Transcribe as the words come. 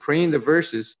praying the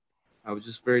verses, I was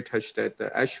just very touched that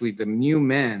actually the new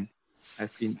man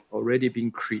has already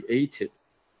been created.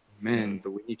 Amen.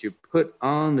 But we need to put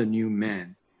on the new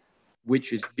man,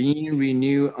 which is being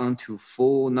renewed unto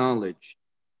full knowledge.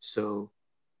 So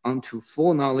unto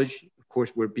full knowledge, of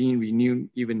course, we're being renewed.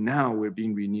 Even now we're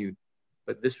being renewed.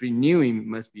 But this renewing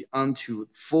must be unto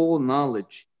full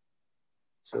knowledge.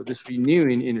 So this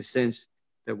renewing, in a sense,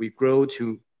 that we grow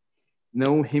to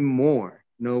know him more,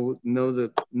 because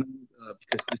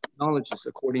this knowledge is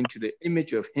according to the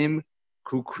image of him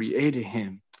who created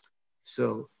him.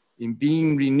 So in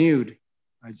being renewed,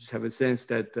 I just have a sense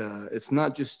that it's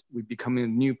not just we becoming a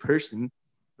new person,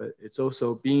 but it's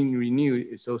also being renewed.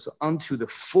 It's also unto the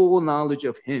full knowledge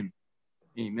of him.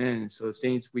 Amen. So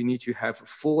saints, we need to have a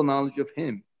full knowledge of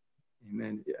him.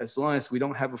 Amen. As long as we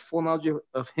don't have a full knowledge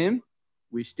of him,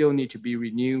 we still need to be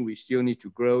renewed. We still need to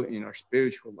grow in our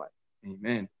spiritual life.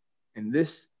 Amen. And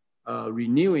this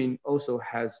renewing also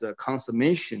has a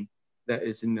consummation that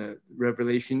is in the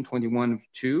Revelation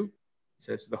 21:2. It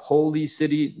says, the holy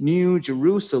city, New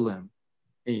Jerusalem.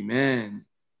 Amen.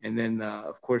 And then,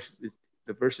 of course,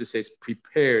 the verse says,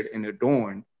 prepared and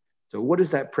adorned. So what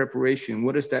is that preparation?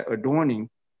 What is that adorning?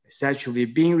 It's actually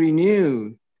being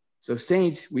renewed. So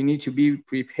saints, we need to be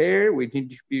prepared. We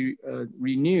need to be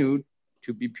renewed,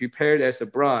 to be prepared as a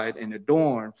bride and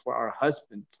adorned for our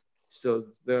husband. So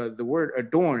the word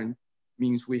adorn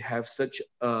means we have such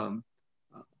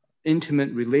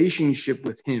intimate relationship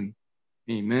with him.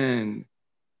 Amen.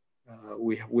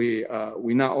 We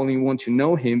not only want to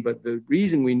know him, but the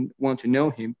reason we want to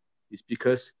know him is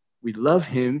because we love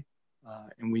him,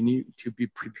 and we need to be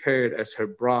prepared as her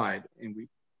bride, and we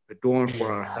adorn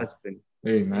for our husband.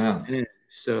 Amen. Amen.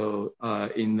 So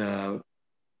in the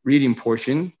reading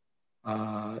portion,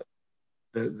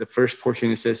 the first portion,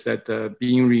 it says that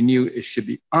being renewed, it should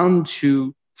be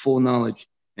unto full knowledge,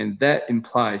 and that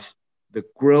implies the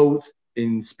growth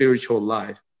in spiritual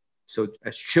life. So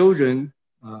as children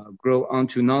grow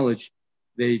unto knowledge,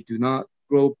 they do not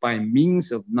grow by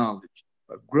means of knowledge,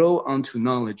 but grow unto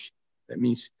knowledge. That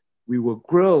means we will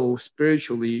grow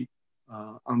spiritually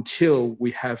until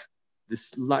we have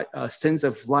this sense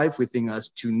of life within us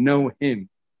to know him,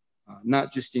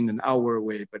 not just in an outward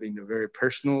way, but in a very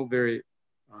personal, very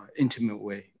intimate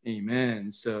way.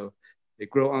 Amen. So they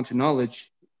grow unto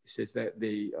knowledge. It says that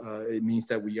it means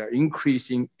that we are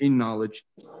increasing in knowledge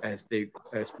as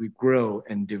we grow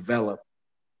and develop.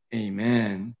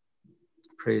 Amen.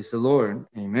 Praise the Lord.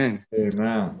 Amen.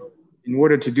 Amen. In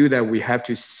order to do that, we have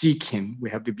to seek him. We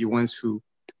have to be ones who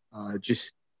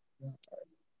just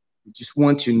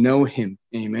want to know him.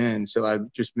 Amen. So I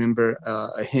just remember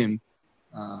a hymn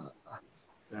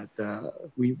that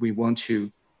we want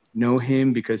to know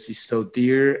him because he's so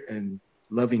dear and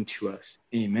loving to us.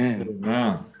 Amen.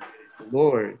 Amen.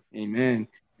 Lord. Amen.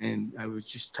 And I was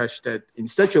just touched that in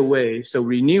such a way. So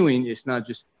renewing is not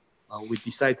just we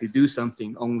decide to do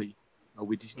something only.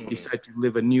 We decide to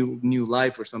live a new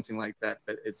life or something like that.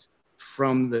 But it's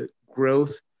from the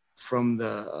growth,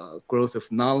 growth of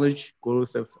knowledge,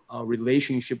 growth of our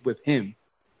relationship with him.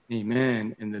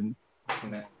 Amen. And then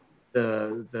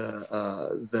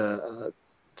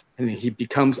and he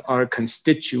becomes our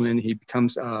constituent. He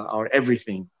becomes our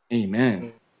everything.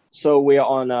 Amen. So we are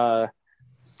on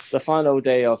the final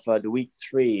day of the week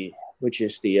 3, which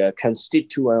is the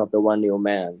constituent of the one new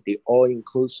man, the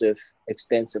all-inclusive,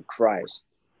 extensive Christ,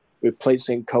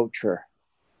 replacing culture.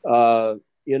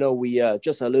 We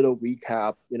just a little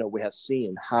recap. We have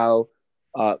seen how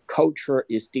culture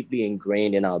is deeply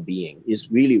ingrained in our being. It's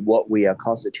really what we are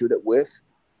constituted with,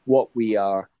 what we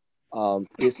are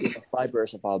is in the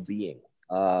fibers of our being.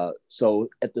 So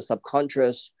at the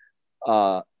subconscious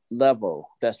level,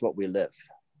 that's what we live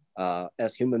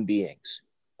as human beings.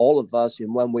 All of us,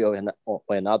 in one way or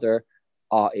another,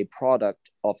 are a product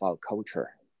of our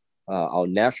culture, our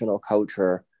national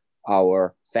culture,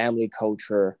 our family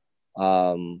culture,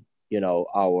 our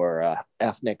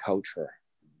ethnic culture.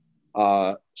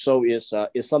 So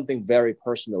it's something very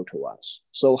personal to us.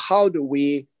 So how do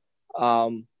we,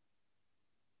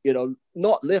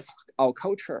 not live our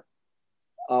culture?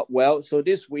 So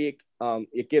this week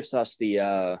it gives us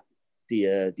the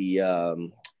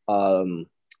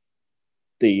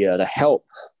help.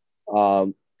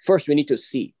 First, we need to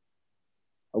see.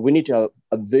 We need to have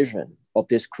a vision of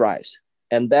this Christ,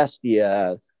 and that's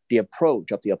the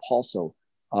approach of the apostle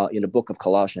in the book of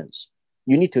Colossians.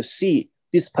 You need to see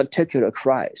this particular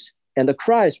Christ, and the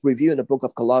Christ revealed in the book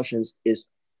of Colossians is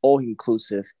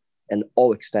all-inclusive and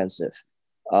all-extensive.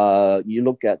 You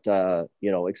look at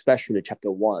especially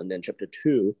chapter 1 and chapter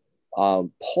 2.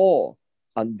 Paul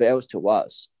unveils to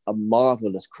us a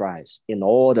marvelous Christ in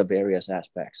all the various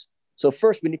aspects. So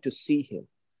first we need to see him.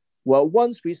 Well,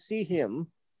 once we see him,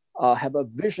 have a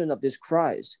vision of this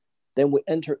Christ, then we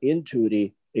enter into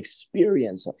the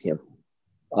experience of him.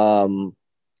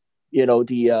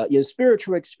 In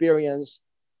spiritual experience,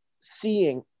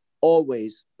 seeing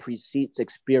always precedes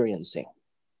experiencing.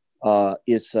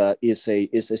 Is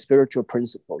a spiritual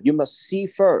principle. You must see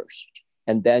first,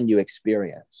 and then you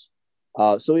experience.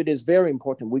 So it is very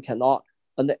important. We cannot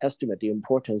underestimate the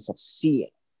importance of seeing.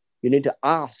 You need to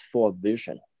ask for a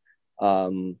vision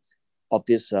of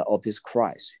this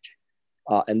Christ,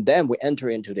 and then we enter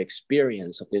into the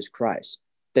experience of this Christ.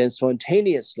 Then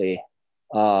spontaneously,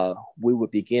 we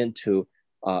will begin to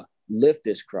live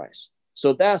this Christ.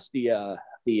 So that's the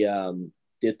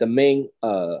main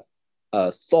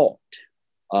thought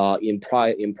in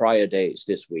prior days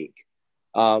this week.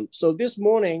 So this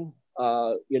morning,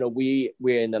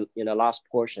 we're in the last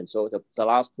portion. So the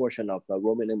last portion of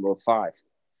Roman numeral 5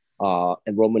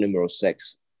 and Roman numeral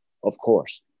 6, of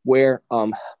course, where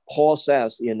Paul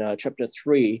says in chapter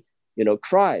 3,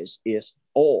 Christ is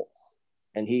all,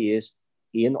 and he is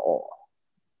in all.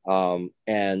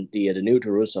 And the New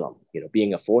Jerusalem,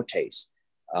 being a foretaste,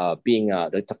 being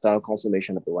the final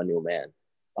consummation of the one new man.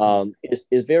 Is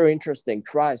very interesting.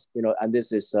 Christ, and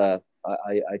this is,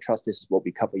 I trust this is what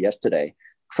we covered yesterday.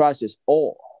 Christ is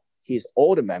all. He's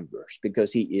all the members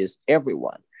because he is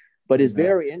everyone. But it's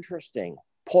very interesting.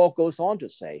 Paul goes on to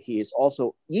say he is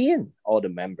also in all the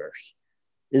members.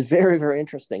 It's very, very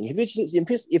interesting.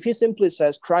 If he simply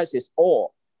says Christ is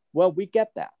all, well, we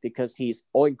get that because he's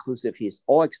all inclusive, he's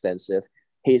all extensive,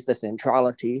 he's the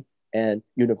centrality and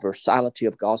universality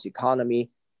of God's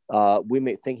economy. We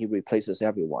may think he replaces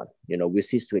everyone, we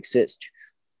cease to exist.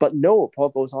 But no, Paul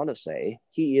goes on to say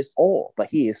he is all, but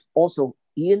he is also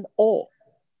in all,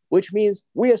 which means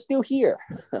we are still here.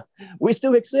 We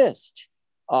still exist.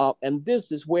 And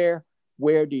this is where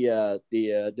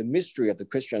the mystery of the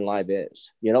Christian life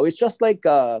is. It's just like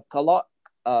Galatians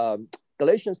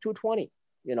 2:20,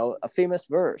 a famous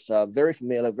verse, a very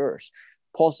familiar verse.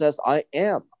 Paul says, I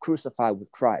am crucified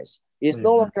with Christ. It's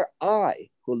no longer I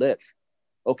who live.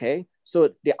 Okay, so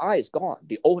the I is gone.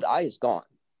 The old I is gone.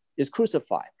 It's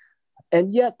crucified.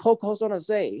 And yet Paul goes on to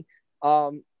say,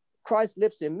 Christ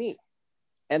lives in me.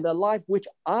 And the life which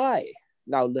I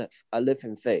now live, I live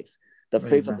in faith. The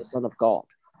faith of the Son of God,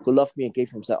 who loved me and gave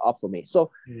himself up for me.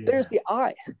 So there's the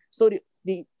I. So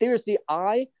there's the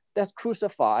I that's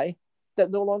crucified that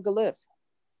no longer lives.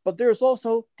 But there's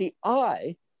also the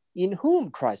I in whom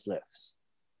Christ lives.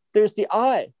 There's the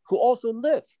I who also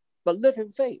live, but live in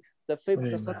faith, the faith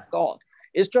of the Son of God.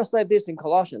 It's just like this in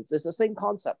Colossians. It's the same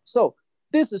concept. So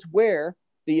this is where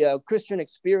the Christian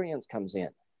experience comes in,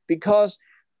 because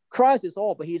Christ is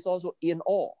all, but he's also in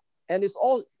all. And it's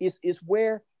all is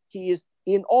where he is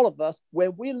in all of us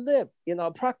when we live in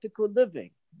our practical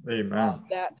living.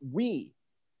 That we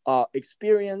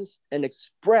experience and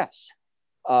express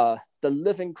the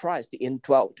living Christ, the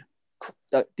indwelt,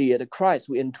 the Christ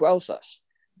who indwells us,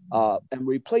 and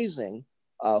replacing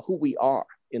who we are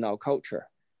in our culture.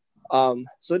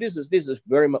 So this is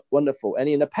very wonderful. And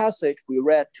in the passage we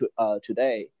read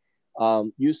today,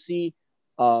 you see,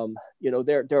 there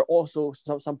are also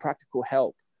some practical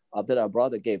help that our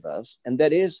brother gave us, and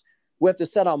that is we have to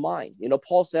set our mind.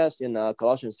 Paul says in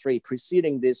Colossians 3,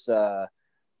 preceding this,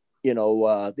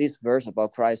 this verse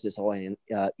about Christ is all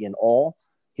in all.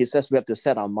 He says we have to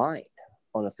set our mind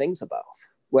on the things above,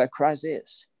 where Christ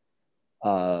is,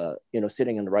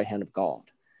 sitting on the right hand of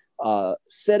God.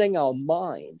 Setting our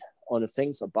mind on the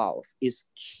things above is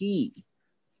key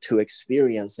to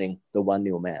experiencing the one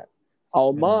new man.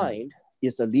 Our mind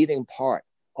is the leading part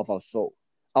of our soul.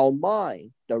 Our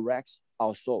mind directs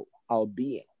our soul, our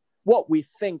being. What we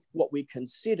think, what we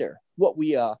consider, what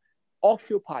we are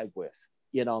occupied with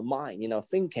in our mind, in our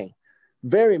thinking,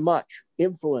 very much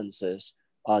influences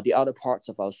the other parts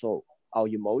of our soul, our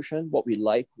emotion, what we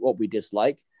like, what we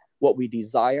dislike, what we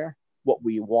desire, what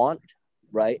we want,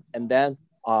 right? And then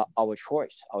our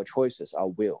choices, our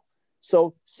will.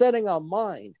 So setting our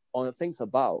mind on the things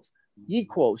above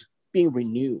equals being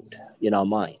renewed in our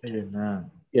mind,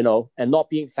 and not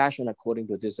being fashioned according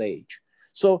to this age.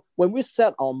 So when we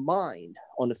set our mind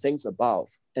on the things above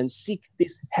and seek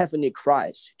this heavenly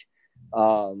Christ,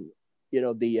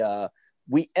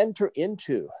 we enter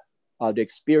into the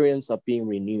experience of being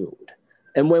renewed.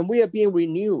 And when we are being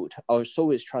renewed, our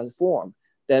soul is transformed,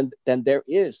 then there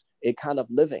is a kind of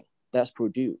living that's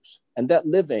produced. And that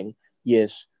living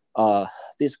is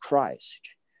this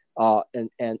Christ. As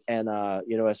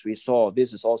we saw,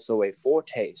 this is also a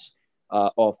foretaste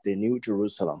of the New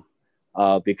Jerusalem,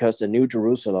 because the New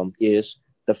Jerusalem is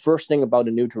the first thing about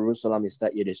the New Jerusalem is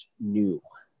that it is new.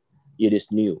 It is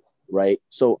new, right?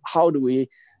 So how do we,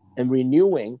 and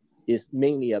renewing is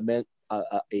mainly a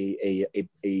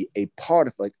part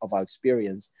of our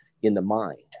experience in the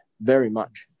mind, very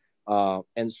much.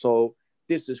 And so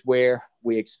this is where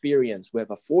we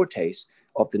have a foretaste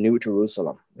of the New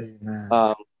Jerusalem.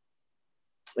 Amen.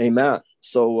 Amen.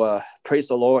 So praise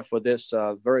the Lord for this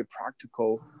very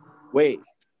practical way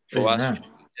for us to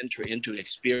enter into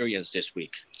experience this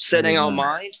week, setting our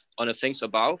mind on the things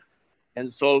above.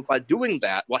 And so by doing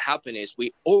that, what happened is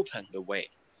we open the way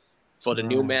for the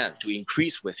new man to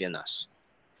increase within us,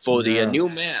 for the new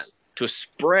man to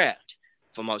spread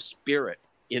from our spirit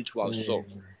into our soul.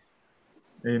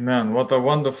 Amen. What a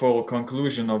wonderful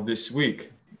conclusion of this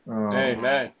week.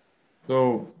 Amen.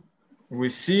 So we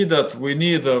see that we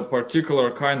need a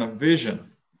particular kind of vision.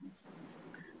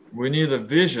 We need a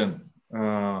vision,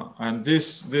 and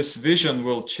this vision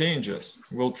will change us,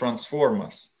 will transform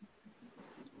us.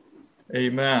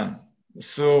 Amen.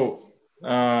 So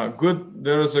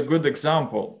there is a good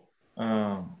example.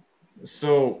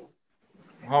 So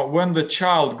when the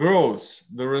child grows,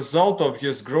 the result of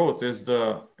his growth is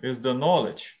the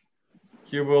knowledge.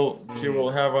 He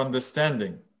will have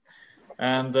understanding,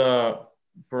 and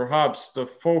perhaps the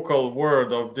focal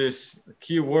word of this,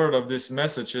 key word of this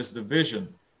message is the vision.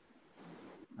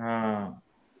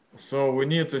 So we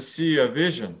need to see a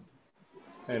vision.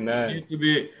 Amen. We need to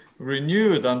be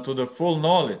renewed unto the full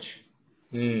knowledge.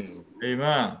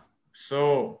 Amen.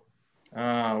 So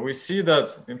we see that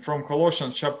from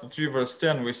Colossians chapter 3 verse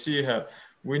 10, we see how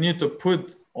we need to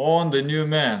put on the new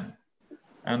man,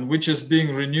 and which is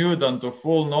being renewed unto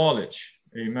full knowledge.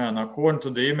 Amen. According to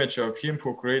the image of him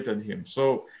who created him.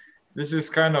 So this is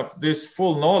kind of, this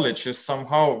full knowledge is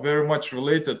somehow very much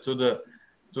related to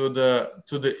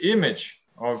the image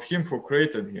of him who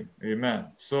created him.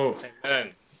 Amen. So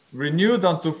Amen. Renewed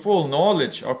unto full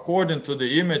knowledge according to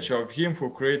the image of him who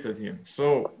created him.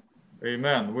 So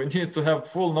amen, we need to have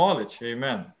full knowledge.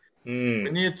 Amen. We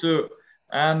need to,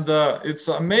 and it's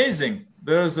amazing.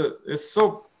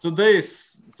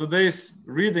 Today's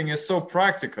reading is so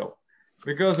practical,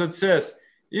 because it says,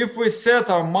 if we set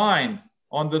our mind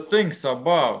on the things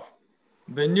above,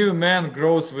 the new man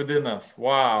grows within us.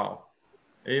 Wow.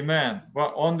 Amen.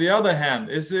 But on the other hand,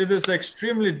 it is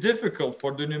extremely difficult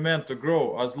for the new man to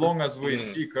grow as long as we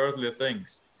seek earthly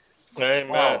things. Amen.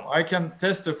 Wow. I can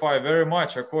testify very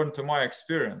much according to my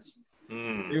experience.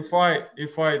 If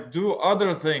I do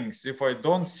other things, if I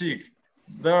don't seek,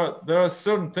 there are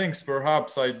certain things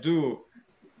perhaps I do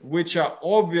which are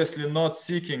obviously not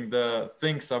seeking the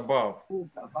things above.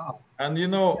 And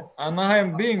and I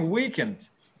am being weakened.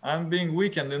 I'm being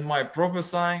weakened in my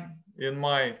prophesying, in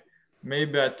my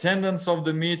maybe attendance of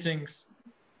the meetings,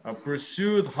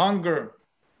 pursued hunger.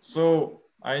 So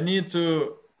I need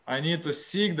to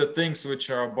seek the things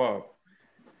which are above.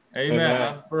 Amen.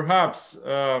 And perhaps,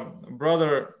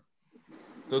 brother,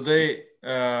 today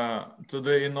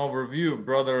in overview,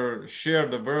 brother shared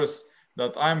the verse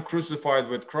that I'm crucified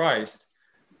with Christ,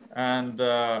 and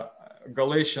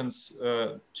Galatians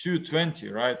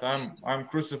 2:20, right? I'm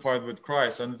crucified with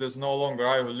Christ, and it is no longer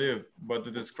I who live, but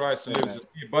it is Christ who lives in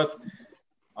me. But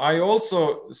I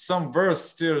also, some verse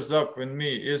stirs up in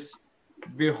me is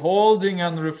beholding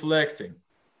and reflecting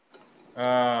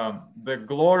the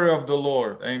glory of the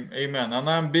Lord. Amen. And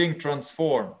I'm being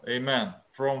transformed. Amen.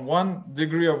 From one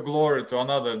degree of glory to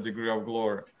another degree of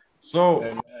glory. So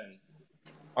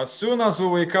as soon as we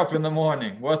wake up in the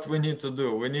morning, what we need to do,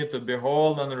 we need to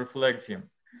behold and reflect him.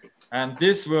 And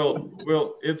this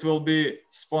will be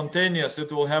spontaneous.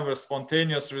 It will have a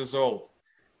spontaneous result.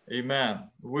 Amen.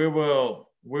 We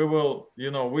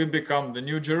become the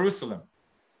New Jerusalem.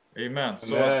 Amen.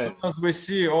 So as soon as we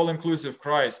see all-inclusive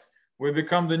Christ, we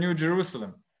become the New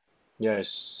Jerusalem.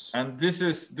 Yes. And this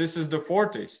is the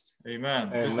foretaste. Amen.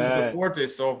 This is the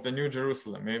foretaste of the New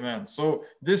Jerusalem. Amen. So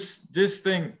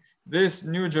this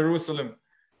New Jerusalem,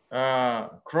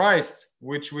 Christ,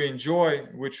 which we enjoy,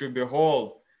 which we behold,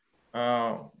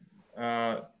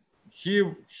 he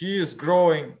is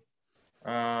growing,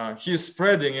 he is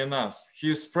spreading in us. He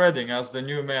is spreading as the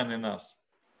new man in us.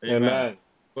 Amen.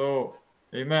 So,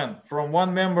 amen. From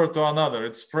one member to another,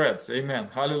 it spreads. Amen.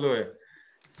 Hallelujah.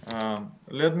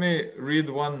 Let me read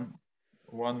one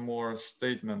more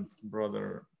statement,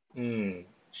 brother,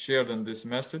 shared in this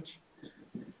message.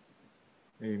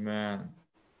 Amen.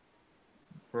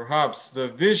 Perhaps the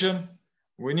vision,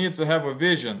 we need to have a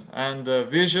vision, and the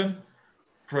vision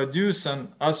produce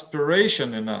an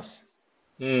aspiration in us.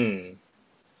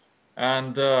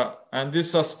 And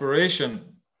this aspiration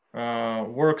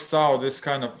works out this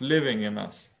kind of living in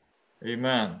us.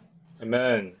 Amen.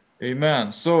 Amen.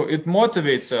 Amen. So it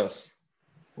motivates us.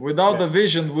 Without the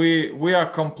vision, we are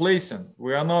complacent.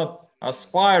 We are not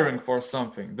aspiring for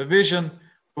something. The vision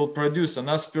will produce an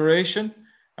aspiration.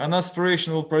 An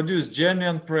aspiration will produce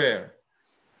genuine prayer.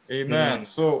 Amen.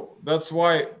 So that's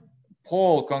why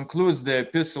Paul concludes the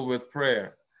epistle with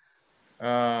prayer.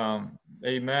 Amen.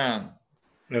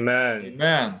 Amen.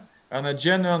 Amen. And a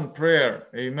genuine prayer,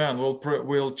 amen,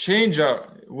 will change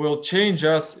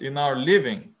us in our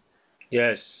living.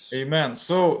 Yes. Amen.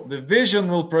 So the vision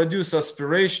will produce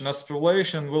aspiration.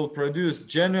 Aspiration will produce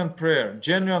genuine prayer.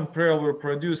 Genuine prayer will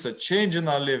produce a change in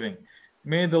our living.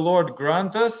 May the Lord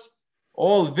grant us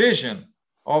all vision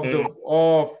of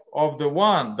the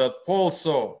one that Paul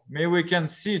saw. May we can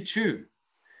see too.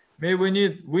 May we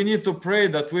need to pray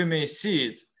that we may see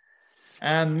it.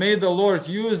 And may the Lord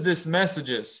use these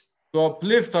messages to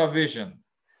uplift our vision,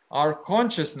 our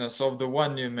consciousness of the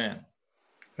one new man.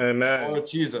 Amen. Lord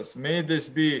Jesus, may this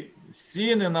be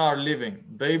seen in our living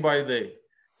day by day.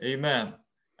 Amen.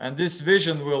 And this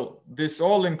vision this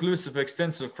all-inclusive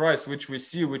extensive Christ, which we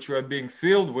see, which we are being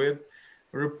filled with,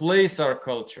 replace our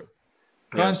culture,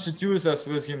 constitute us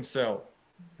with himself.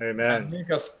 Amen. And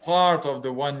make us part of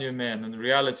the one new man in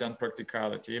reality and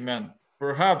practicality. Amen.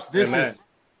 Perhaps this is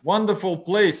wonderful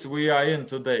place we are in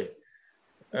today.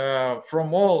 Perhaps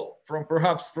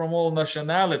from all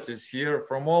nationalities here,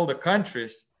 from all the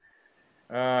countries,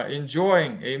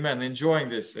 enjoying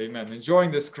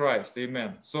this Christ.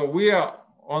 Amen. So we are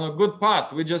on a good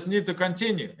path. We just need to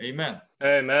continue. Amen.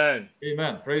 Amen.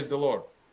 Amen. Praise the Lord.